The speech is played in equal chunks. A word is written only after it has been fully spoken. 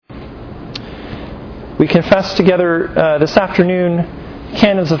We confess together this afternoon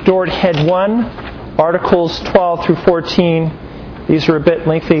Canons of Dort, Head 1, Articles 12 through 14. These are a bit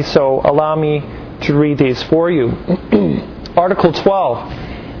lengthy, so allow me to read these for you. Article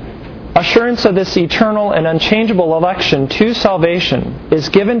 12. Assurance of this eternal and unchangeable election to salvation is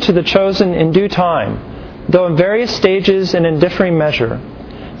given to the chosen in due time, though in various stages and in differing measure.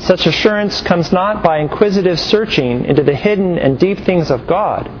 Such assurance comes not by inquisitive searching into the hidden and deep things of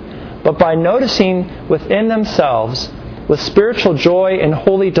God, but by noticing within themselves, with spiritual joy and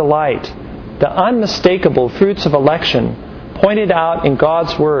holy delight, the unmistakable fruits of election pointed out in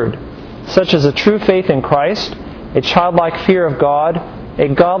God's Word, such as a true faith in Christ, a childlike fear of God,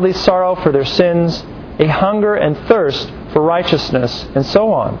 a godly sorrow for their sins, a hunger and thirst for righteousness, and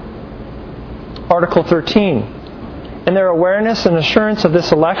so on. Article 13. In their awareness and assurance of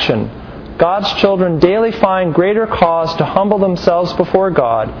this election, God's children daily find greater cause to humble themselves before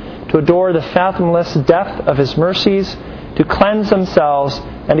God, to adore the fathomless depth of His mercies, to cleanse themselves,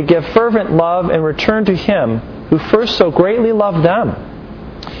 and to give fervent love in return to Him who first so greatly loved them.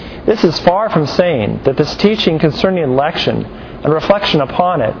 This is far from saying that this teaching concerning election and reflection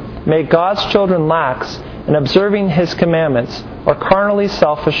upon it make God's children lax in observing His commandments or carnally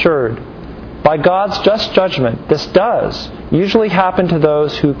self-assured. By God's just judgment, this does usually happen to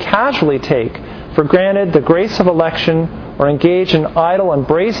those who casually take for granted the grace of election or engage in idle and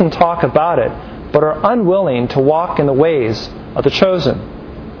brazen talk about it, but are unwilling to walk in the ways of the chosen.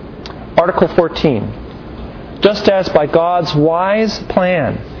 Article 14. Just as by God's wise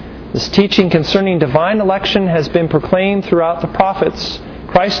plan, this teaching concerning divine election has been proclaimed throughout the prophets,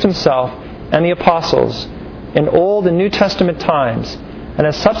 Christ Himself, and the apostles in Old and New Testament times, and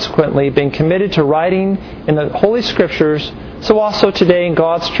has subsequently been committed to writing in the Holy Scriptures, so also today in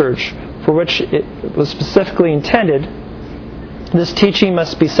God's church, for which it was specifically intended, this teaching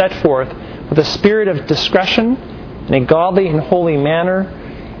must be set forth with a spirit of discretion in a godly and holy manner,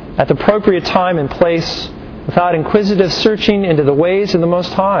 at the appropriate time and place, without inquisitive searching into the ways of the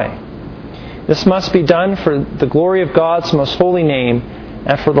Most High. This must be done for the glory of God's most holy name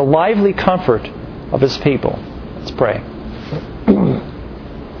and for the lively comfort of His people. Let's pray.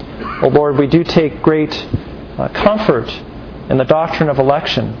 O Lord, we do take great comfort in the doctrine of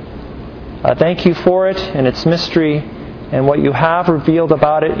election. Thank You for it and its mystery and what You have revealed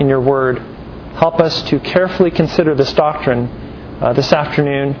about it in Your Word. Help us to carefully consider this doctrine this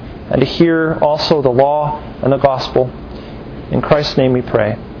afternoon and to hear also the law and the gospel. In Christ's name we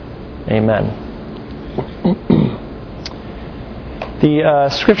pray. Amen. The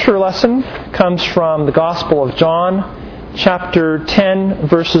scripture lesson comes from the Gospel of John, chapter 10,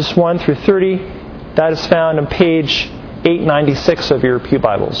 verses 1 through 30. That is found on page 896 of your Pew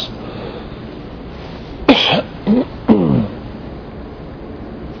Bibles.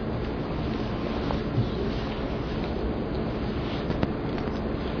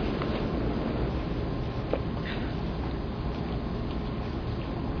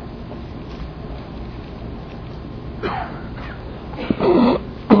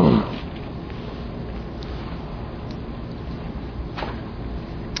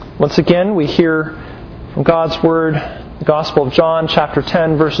 Once again, we hear from God's Word, the Gospel of John, chapter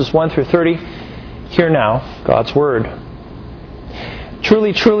 10, verses 1 through 30. Hear now God's Word.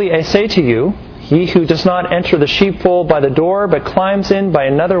 Truly, truly, I say to you, he who does not enter the sheepfold by the door, but climbs in by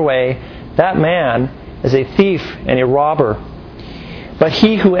another way, that man is a thief and a robber. But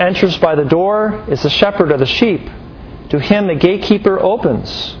he who enters by the door is the shepherd of the sheep. To him the gatekeeper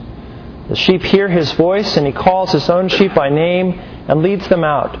opens. The sheep hear his voice, and he calls his own sheep by name and leads them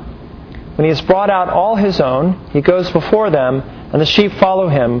out. When he has brought out all his own, he goes before them, and the sheep follow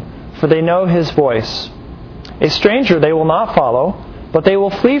him, for they know his voice. A stranger they will not follow, but they will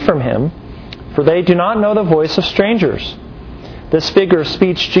flee from him, for they do not know the voice of strangers. This figure of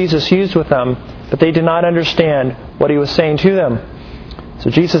speech Jesus used with them, but they did not understand what He was saying to them. So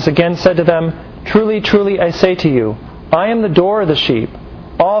Jesus again said to them, Truly, truly, I say to you, I am the door of the sheep.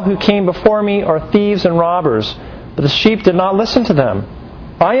 All who came before me are thieves and robbers, but the sheep did not listen to them.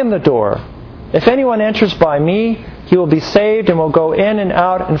 I am the door. If anyone enters by me, he will be saved and will go in and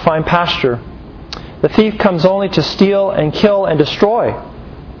out and find pasture. The thief comes only to steal and kill and destroy.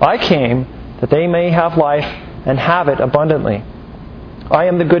 I came that they may have life and have it abundantly. I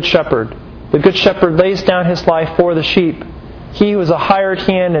am the good shepherd. The good shepherd lays down his life for the sheep. He who is a hired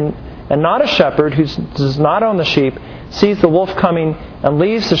hand and not a shepherd, who does not own the sheep, sees the wolf coming and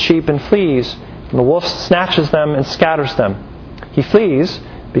leaves the sheep and flees, and the wolf snatches them and scatters them. He flees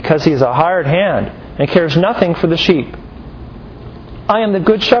because he is a hired hand and cares nothing for the sheep. I am the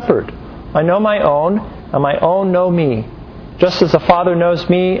good shepherd. I know my own, and my own know me. Just as the Father knows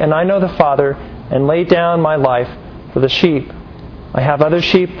me, and I know the Father, and lay down my life for the sheep. I have other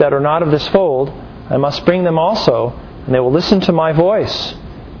sheep that are not of this fold. I must bring them also, and they will listen to my voice.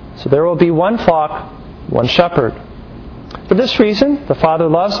 So there will be one flock, one shepherd. For this reason, the Father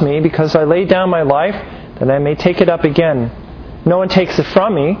loves me, because I lay down my life, that I may take it up again. No one takes it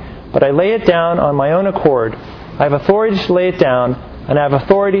from me, but I lay it down on my own accord. I have authority to lay it down, and I have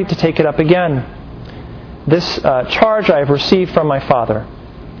authority to take it up again. This charge I have received from my Father.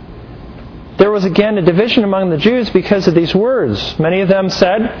 There was again a division among the Jews because of these words. Many of them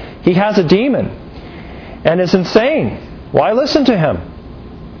said, he has a demon and is insane. Why listen to him?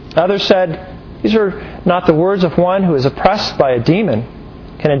 Others said, these are not the words of one who is oppressed by a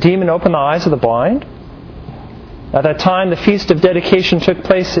demon. Can a demon open the eyes of the blind? At that time, the Feast of Dedication took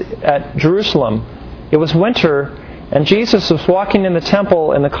place at Jerusalem. It was winter, and Jesus was walking in the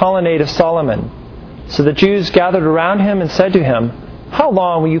temple in the colonnade of Solomon. So the Jews gathered around him and said to him, how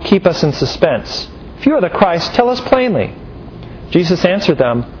long will you keep us in suspense? If you are the Christ, tell us plainly. Jesus answered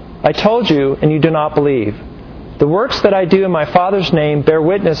them, I told you, and you do not believe. The works that I do in my Father's name bear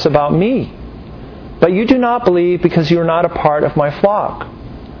witness about me. But you do not believe because you are not a part of my flock.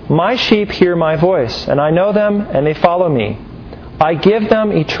 My sheep hear my voice, and I know them, and they follow me. I give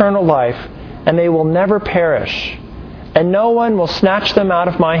them eternal life, and they will never perish, and no one will snatch them out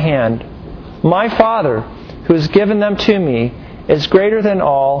of my hand. My Father, who has given them to me, is greater than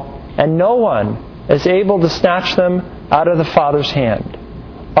all, and no one is able to snatch them out of the Father's hand.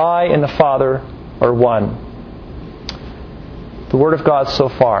 I and the Father are one. The Word of God so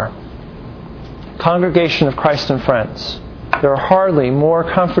far. Congregation of Christ and friends, there are hardly more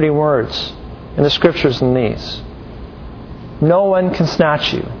comforting words in the Scriptures than these. No one can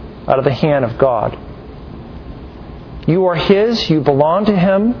snatch you out of the hand of God. You are His, you belong to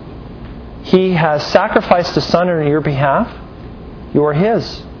Him. He has sacrificed His Son on your behalf. You are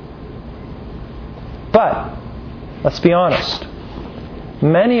His. But, let's be honest,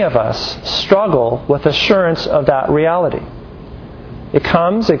 many of us struggle with assurance of that reality. It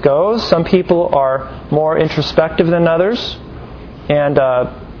comes, it goes. Some people are more introspective than others. And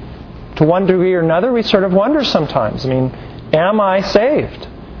to one degree or another, we sort of wonder sometimes, am I saved?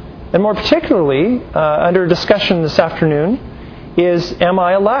 And more particularly, under discussion this afternoon, is, am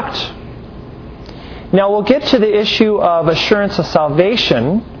I elect? Now, we'll get to the issue of assurance of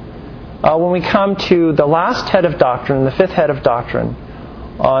salvation when we come to the last head of doctrine, the fifth head of doctrine,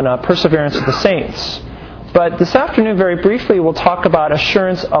 on perseverance of the saints. But this afternoon, very briefly, we'll talk about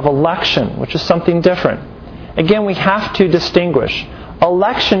assurance of election, which is something different. Again, we have to distinguish.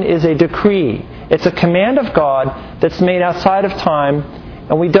 Election is a decree. It's a command of God that's made outside of time,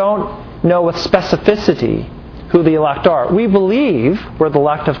 and we don't know with specificity who the elect are. We believe we're the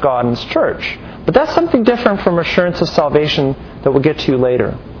elect of God in His church. But that's something different from assurance of salvation that we'll get to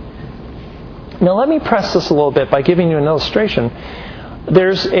later. Now let me press this a little bit by giving you an illustration.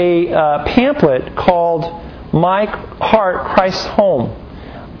 There's a pamphlet called My Heart, Christ's Home.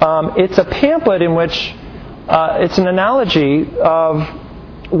 It's a pamphlet in which it's an analogy of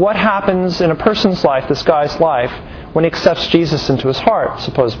what happens in a person's life, this guy's life, when he accepts Jesus into his heart,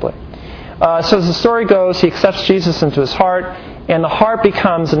 supposedly. So as the story goes, he accepts Jesus into his heart, and the heart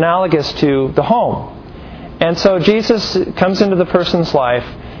becomes analogous to the home. And so Jesus comes into the person's life,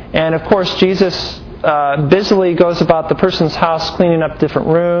 and of course Jesus busily goes about the person's house cleaning up different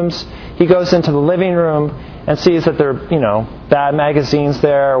rooms. He goes into the living room and sees that there are, bad magazines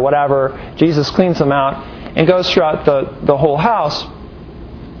there or whatever. Jesus cleans them out and goes throughout the whole house.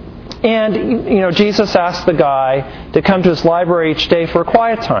 And, Jesus asks the guy to come to his library each day for a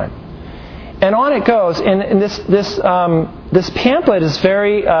quiet time. And on it goes. And this pamphlet is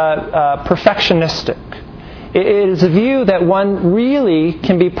very perfectionistic. It is a view that one really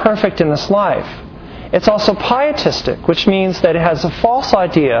can be perfect in this life. It's also pietistic, which means that it has a false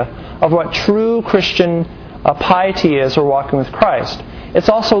idea of what true Christian piety is or walking with Christ. It's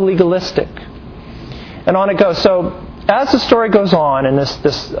also legalistic. And on it goes. So as the story goes on in this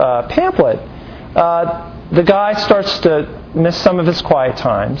pamphlet, the guy starts to miss some of his quiet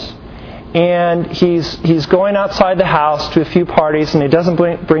times. And he's going outside the house to a few parties, and he doesn't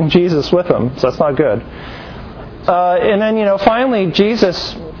bring Jesus with him, so that's not good. And then, finally,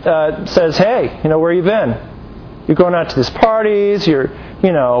 Jesus says, hey, where you been? You're going out to these parties, you're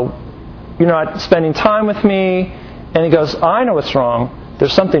not spending time with me. And he goes, I know what's wrong.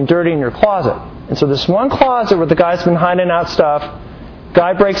 There's something dirty in your closet. And so this one closet where the guy's been hiding out stuff,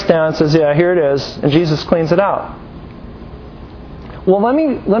 guy breaks down and says, yeah, here it is, and Jesus cleans it out. Well,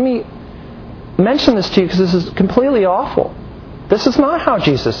 let me mention this to you because this is completely awful. This is not how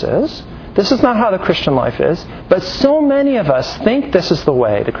Jesus is. This is not how the Christian life is. But so many of us think this is the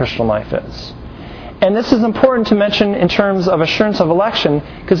way the Christian life is. And this is important to mention in terms of assurance of election,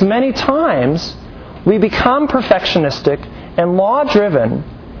 because many times we become perfectionistic and law-driven,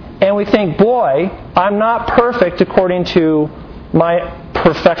 and we think, boy, I'm not perfect according to my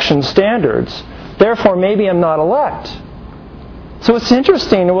perfection standards. Therefore, maybe I'm not elect. So what's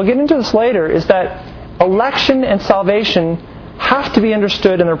interesting, and we'll get into this later, is that election and salvation have to be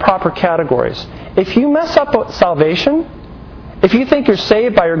understood in their proper categories. If you mess up salvation, if you think you're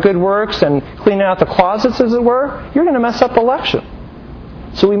saved by your good works and cleaning out the closets, as it were, you're going to mess up election.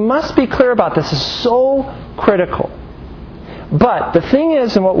 So we must be clear about this. It's so critical. But the thing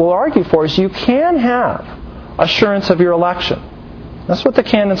is, and what we'll argue for, is you can have assurance of your election. That's what the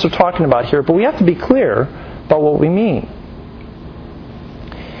canons are talking about here, but we have to be clear about what we mean.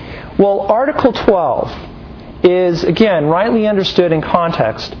 Well, Article 12 is, again, rightly understood in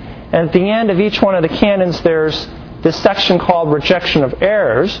context. And at the end of each one of the canons, there's this section called Rejection of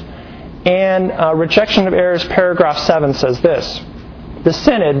Errors. And Rejection of Errors, paragraph 7 says this: the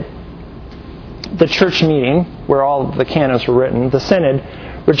Synod, the church meeting where all of the canons were written, the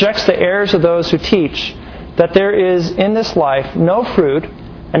Synod rejects the errors of those who teach that there is in this life no fruit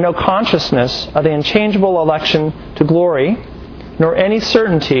and no consciousness of the unchangeable election to glory, nor any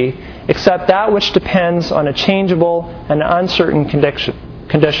certainty except that which depends on a changeable and uncertain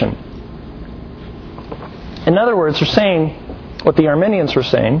condition. In other words, they're saying, what the Arminians were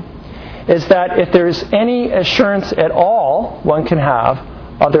saying, is that if there's any assurance at all one can have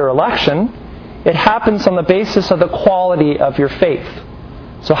of their election, it happens on the basis of the quality of your faith.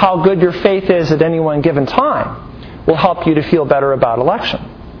 So how good your faith is at any one given time will help you to feel better about election.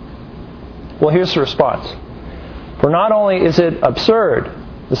 Well, here's the response. For not only is it absurd,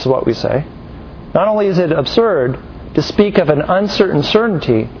 this is what we say, not only is it absurd to speak of an uncertain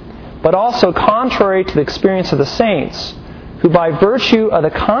certainty, but also contrary to the experience of the saints, who by virtue of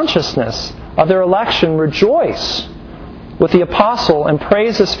the consciousness of their election rejoice with the apostle and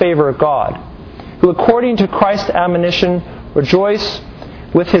praise his favor of God, who according to Christ's admonition rejoice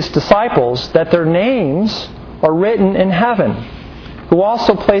with his disciples that their names are written in heaven, who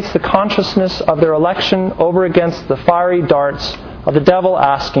also place the consciousness of their election over against the fiery darts of the devil,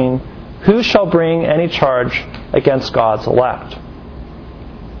 asking, who shall bring any charge against God's elect?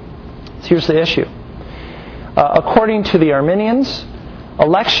 So here's the issue. According to the Arminians,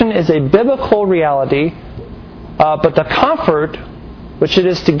 election is a biblical reality, but the comfort which it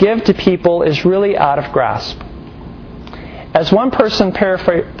is to give to people is really out of grasp. As one person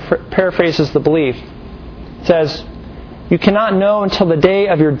paraphrases the belief, it says, you cannot know until the day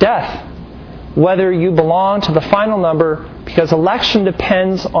of your death whether you belong to the final number, because election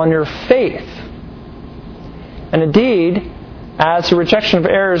depends on your faith. And indeed, as the Rejection of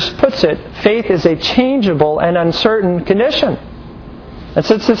Errors puts it, faith is a changeable and uncertain condition. And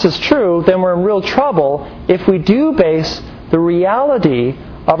since this is true, then we're in real trouble if we do base the reality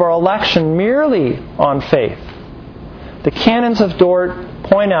of our election merely on faith. The Canons of Dort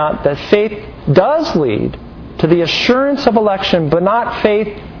point out that faith does lead to the assurance of election, but not faith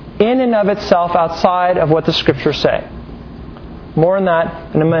in and of itself outside of what the Scriptures say. More on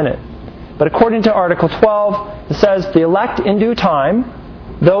that in a minute. But according to Article 12, it says, the elect in due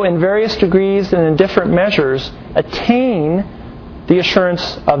time, though in various degrees and in different measures, attain the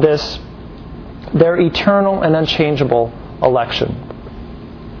assurance of this, their eternal and unchangeable election.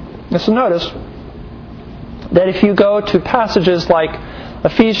 And so notice that if you go to passages like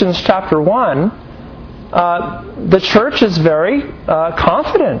Ephesians chapter 1, the church is very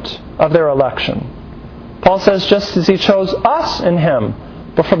confident of their election. Paul says, just as he chose us in him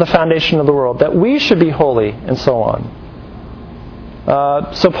before the foundation of the world, that we should be holy, and so on.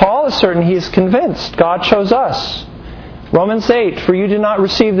 So Paul is certain, he is convinced God chose us. Romans 8, for you did not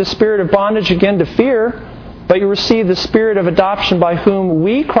receive the spirit of bondage again to fear, but you received the spirit of adoption, by whom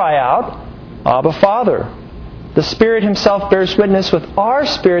we cry out, Abba, Father. The Spirit himself bears witness with our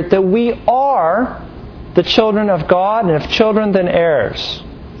spirit that we are the children of God, and if children, then heirs.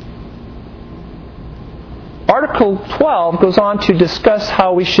 Article 12 goes on to discuss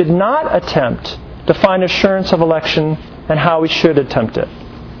how we should not attempt to find assurance of election and how we should attempt it.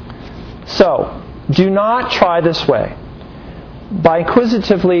 So, do not try this way, by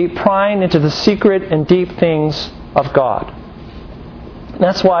inquisitively prying into the secret and deep things of God.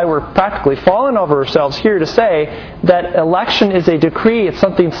 That's why we're practically falling over ourselves here to say that election is a decree. It's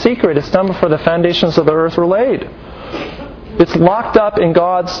something secret. It's done before the foundations of the earth were laid. It's locked up in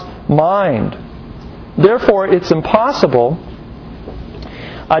God's mind. Therefore, it's impossible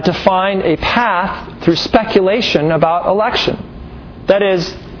to find a path through speculation about election. That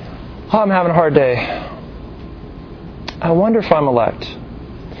is, I'm having a hard day. I wonder if I'm elect.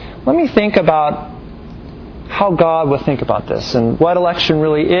 Let me think about how God would think about this and what election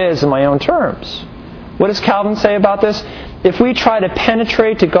really is in my own terms. What does Calvin say about this? If we try to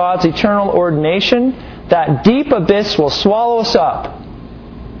penetrate to God's eternal ordination, that deep abyss will swallow us up.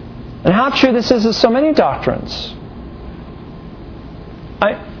 And how true this is of so many doctrines.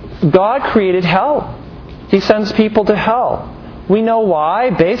 God created hell. He sends people to hell. We know why,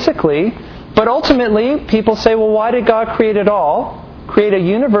 basically. But ultimately, people say, well, why did God create it all? Create a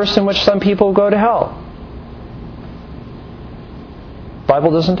universe in which some people go to hell. The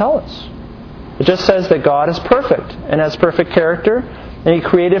Bible doesn't tell us. It just says that God is perfect and has perfect character, and He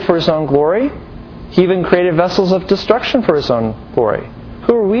created for His own glory. He even created vessels of destruction for His own glory.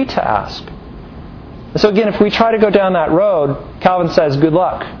 Who are we to ask? So again, if we try to go down that road, Calvin says, good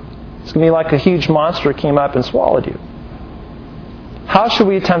luck. It's going to be like a huge monster came up and swallowed you. How should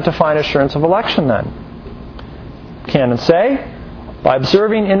we attempt to find assurance of election then? Canons say, by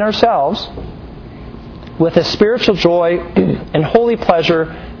observing in ourselves, with a spiritual joy and holy pleasure,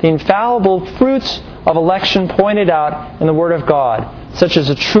 the infallible fruits of election pointed out in the Word of God, such as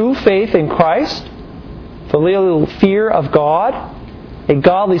a true faith in Christ, filial fear of God, a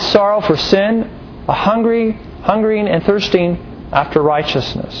godly sorrow for sin, a hungering and thirsting after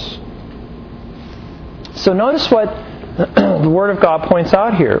righteousness. So notice what the Word of God points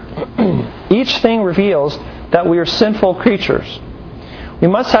out here. Each thing reveals that we are sinful creatures. We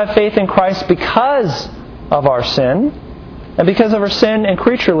must have faith in Christ because of our sin. And because of our sin and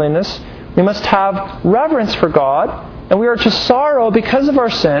creatureliness, we must have reverence for God. And we are to sorrow because of our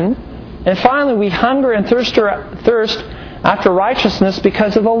sin. And finally, we hunger and thirst after righteousness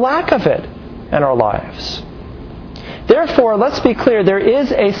because of the lack of it in our lives. Therefore, let's be clear, there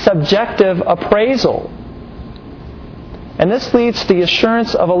is a subjective appraisal. And this leads to the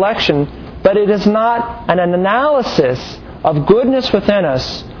assurance of election, but it is not an analysis of goodness within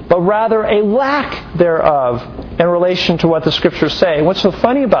us, but rather a lack thereof in relation to what the Scriptures say. And what's so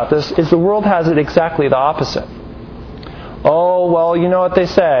funny about this is the world has it exactly the opposite. Oh, well, you know what they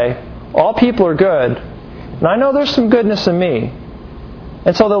say. All people are good, and I know there's some goodness in me.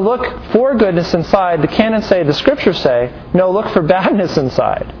 And so they'll look for goodness inside. The canons say, the Scriptures say, no, look for badness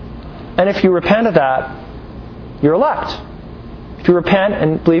inside. And if you repent of that, you're elect. If you repent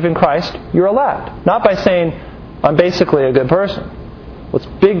and believe in Christ, you're elect. Not by saying, I'm basically a good person. Well, it's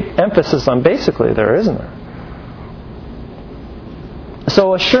big emphasis on basically there, isn't there?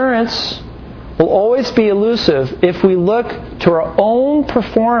 So assurance will always be elusive if we look to our own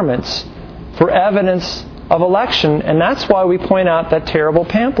performance for evidence of election, and that's why we point out that terrible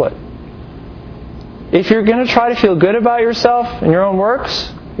pamphlet. If you're going to try to feel good about yourself and your own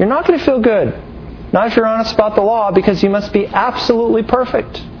works, you're not going to feel good. Not if you're honest about the law, because you must be absolutely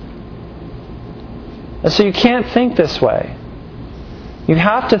perfect. And so you can't think this way. You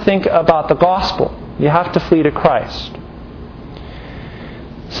have to think about the gospel. You have to flee to Christ.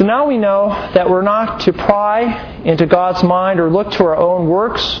 So now we know that we're not to pry into God's mind or look to our own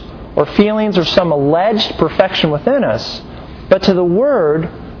works or feelings or some alleged perfection within us, but to the Word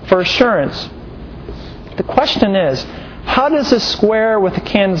for assurance. The question is, how does this square with the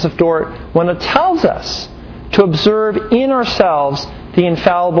Canons of Dort when it tells us to observe in ourselves the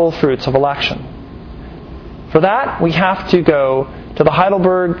infallible fruits of election? For that, we have to go to the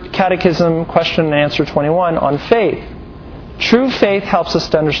Heidelberg Catechism, question and answer 21 on faith. True faith helps us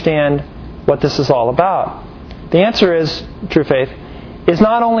to understand what this is all about. The answer is, true faith, is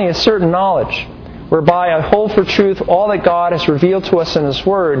not only a certain knowledge, whereby I hold for truth all that God has revealed to us in His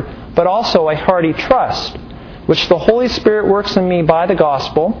Word, but also a hearty trust, which the Holy Spirit works in me by the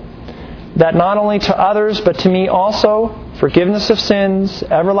gospel, that not only to others, but to me also, forgiveness of sins,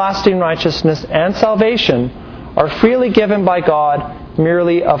 everlasting righteousness, and salvation are freely given by God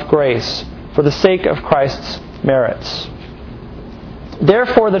merely of grace, for the sake of Christ's merits.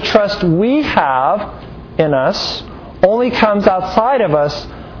 Therefore, the trust we have in us only comes outside of us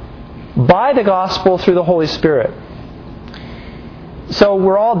by the gospel through the Holy Spirit. So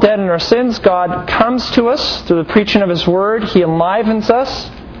we're all dead in our sins. God comes to us through the preaching of His Word. He enlivens us.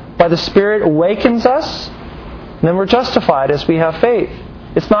 By the Spirit awakens us. And then we're justified as we have faith.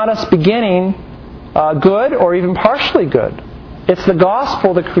 It's not us beginning good or even partially good. It's the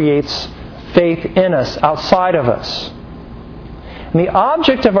gospel that creates faith in us, outside of us. And the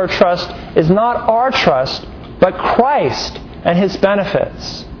object of our trust is not our trust, but Christ and His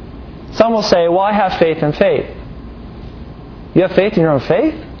benefits. Some will say, well, I have faith in faith. You have faith in your own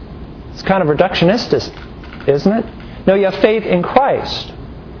faith? It's kind of reductionist, isn't it? No, you have faith in Christ.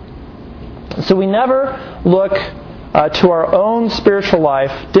 So we never look to our own spiritual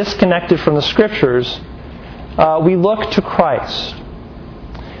life disconnected from the Scriptures. We look to Christ.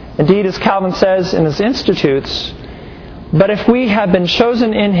 Indeed, as Calvin says in his Institutes, "But if we have been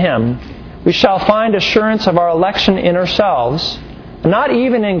chosen in Him, we shall find assurance of our election in ourselves, and not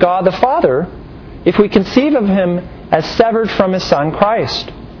even in God the Father, if we conceive of Him as severed from His Son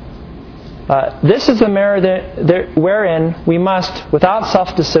Christ. This is the manner wherein we must, without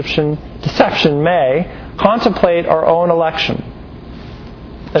self-deception, contemplate our own election.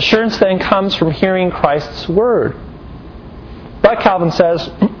 Assurance then comes from hearing Christ's word. But," Calvin says,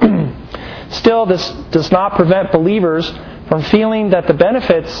 "still this does not prevent believers from feeling that the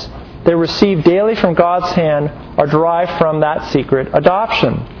benefits they receive daily from God's hand are derived from that secret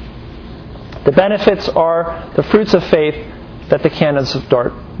adoption. The benefits are the fruits of faith that the Canons of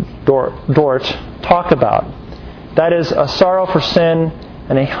Dort talk about. That is, a sorrow for sin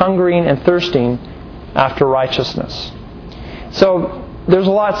and a hungering and thirsting after righteousness." So there's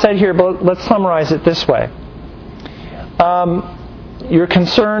a lot said here, but let's summarize it this way. You're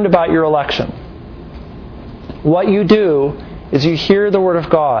concerned about your election. What you do is you hear the Word of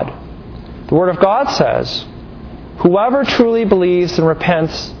God. The Word of God says, "Whoever truly believes and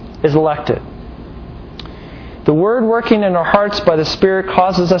repents is elected." The Word working in our hearts by the Spirit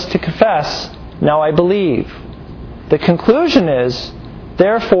causes us to confess, "Now I believe." The conclusion is,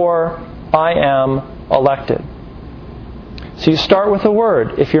 "Therefore I am elected." So you start with the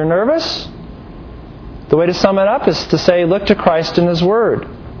Word. If you're nervous, the way to sum it up is to say, look to Christ in His Word.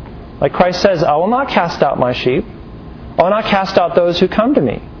 Like Christ says, "I will not cast out my sheep. I will not cast out those who come to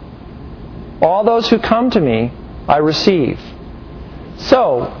me. All those who come to me, I receive."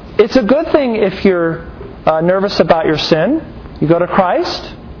 So, it's a good thing if you're nervous about your sin. You go to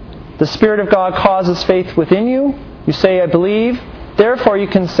Christ. The Spirit of God causes faith within you. You say, "I believe." Therefore, you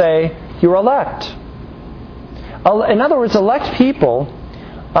can say, "You're elect." In other words, elect people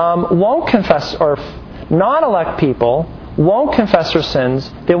won't confess, or non-elect people won't confess their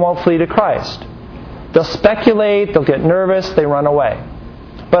sins. They won't flee to Christ. They'll speculate, they'll get nervous, they run away.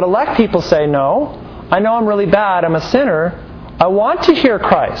 But elect people say, "No, I know I'm really bad, I'm a sinner. I want to hear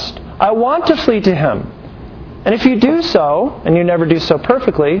Christ. I want to flee to Him." And if you do so, and you never do so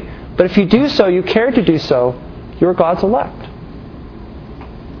perfectly, but if you do so, you care to do so, you're God's elect.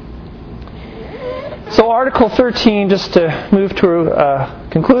 So Article 13, just to move to a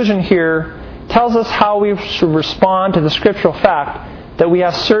conclusion here, tells us how we should respond to the scriptural fact that we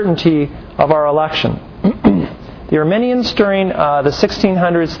have certainty of our election. The Arminians during the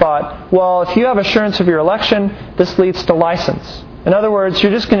 1600s thought, well, if you have assurance of your election, this leads to license. In other words,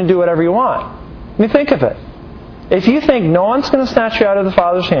 you're just going to do whatever you want. I mean, think of it. If you think no one's going to snatch you out of the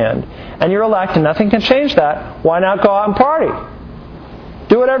Father's hand, and you're elect and nothing can change that, why not go out and party?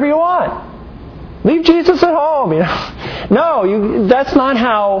 Do whatever you want. Leave Jesus at home. No, that's not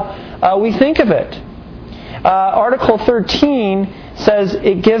how we think of it. Article 13 says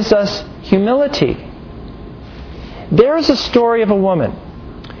it gives us humility. There is a story of a woman.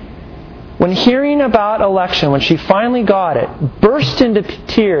 When hearing about election, when she finally got it, burst into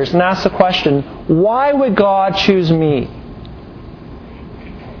tears and asked the question, "Why would God choose me?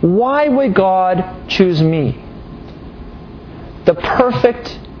 Why would God choose me?" The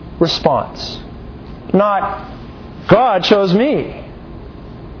perfect response. Not, "God chose me.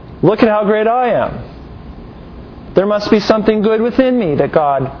 Look at how great I am. There must be something good within me that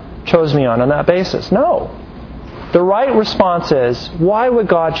God chose me on that basis." No. The right response is, "Why would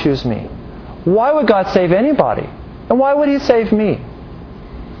God choose me? Why would God save anybody? And why would He save me?"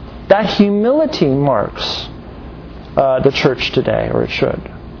 That humility marks the church today, or it should.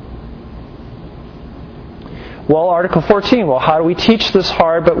 Well, Article 14, how do we teach this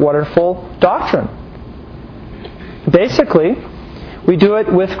hard but wonderful doctrine? Basically, we do it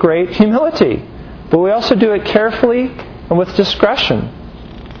with great humility, but we also do it carefully and with discretion,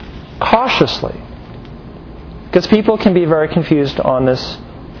 cautiously, because people can be very confused on this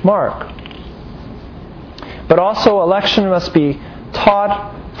mark. But also, election must be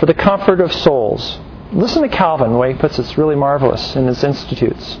taught for the comfort of souls. Listen to Calvin, the way he puts it. It's really marvelous in his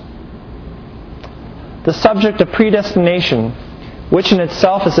Institutes. The subject of predestination, which in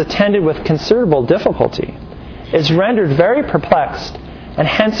itself is attended with considerable difficulty, is rendered very perplexed and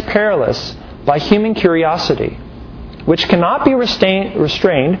hence perilous by human curiosity, which cannot be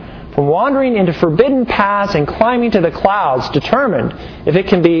restrained from wandering into forbidden paths and climbing to the clouds, determined, if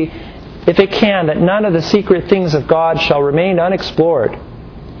it can, that none of the secret things of God shall remain unexplored.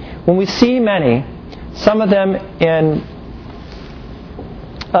 When we see many, some of them in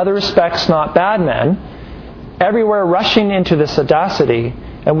other respects not bad men, everywhere rushing into this audacity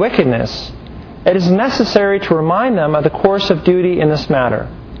and wickedness, it is necessary to remind them of the course of duty in this matter.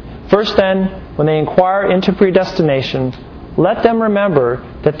 First then, when they inquire into predestination, let them remember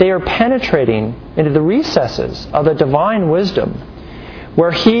that they are penetrating into the recesses of the divine wisdom,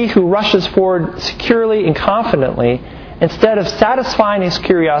 where he who rushes forward securely and confidently, instead of satisfying his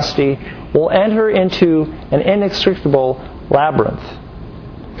curiosity, will enter into an inextricable labyrinth.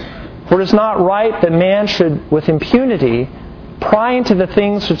 For it is not right that man should, with impunity, pry into the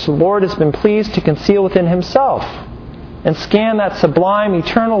things which the Lord has been pleased to conceal within himself, and scan that sublime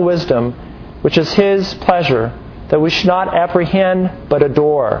eternal wisdom which is his pleasure, that we should not apprehend but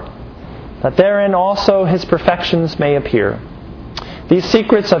adore, that therein also his perfections may appear. These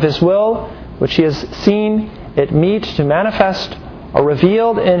secrets of his will, which he has seen it meet to manifest, are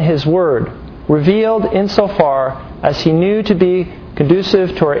revealed in his word, revealed insofar as he knew to be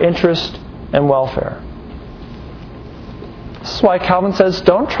conducive to our interest and welfare. This is why Calvin says,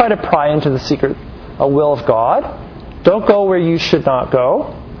 don't try to pry into the secret will of God. Don't go where you should not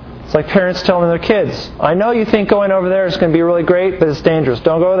go. It's like parents telling their kids, I know you think going over there is going to be really great, but it's dangerous.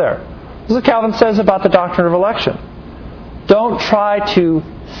 Don't go there. This is what Calvin says about the doctrine of election. Don't try to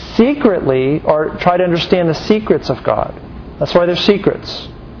secretly or try to understand the secrets of God. That's why they're secrets.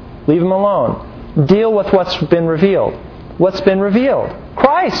 Leave them alone. Deal with what's been revealed. What's been revealed?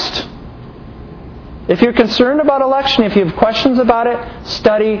 Christ. If you're concerned about election, if you have questions about it,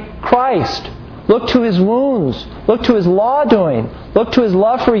 study Christ. Look to his wounds. Look to his law doing. Look to his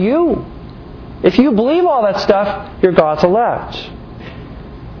love for you. If you believe all that stuff, you're God's elect.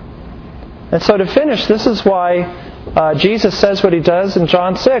 And so to finish, this is why Jesus says what he does in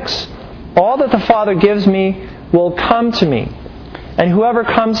John 6. All that the Father gives me will come to me. And whoever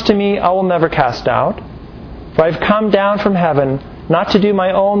comes to me, I will never cast out. For I have come down from heaven, not to do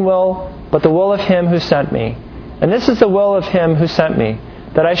my own will, but the will of him who sent me. And this is the will of him who sent me,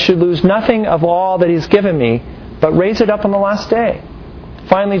 that I should lose nothing of all that he's given me, but raise it up on the last day.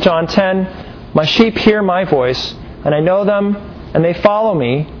 Finally, John 10, my sheep hear my voice, and I know them, and they follow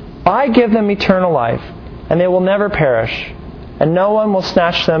me. I give them eternal life, and they will never perish, and no one will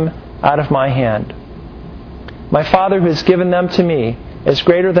snatch them out of my hand. My Father who has given them to me is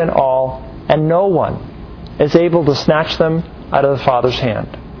greater than all, and no one is able to snatch them out of the Father's hand.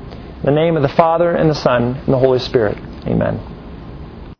 In the name of the Father, and the Son, and the Holy Spirit. Amen.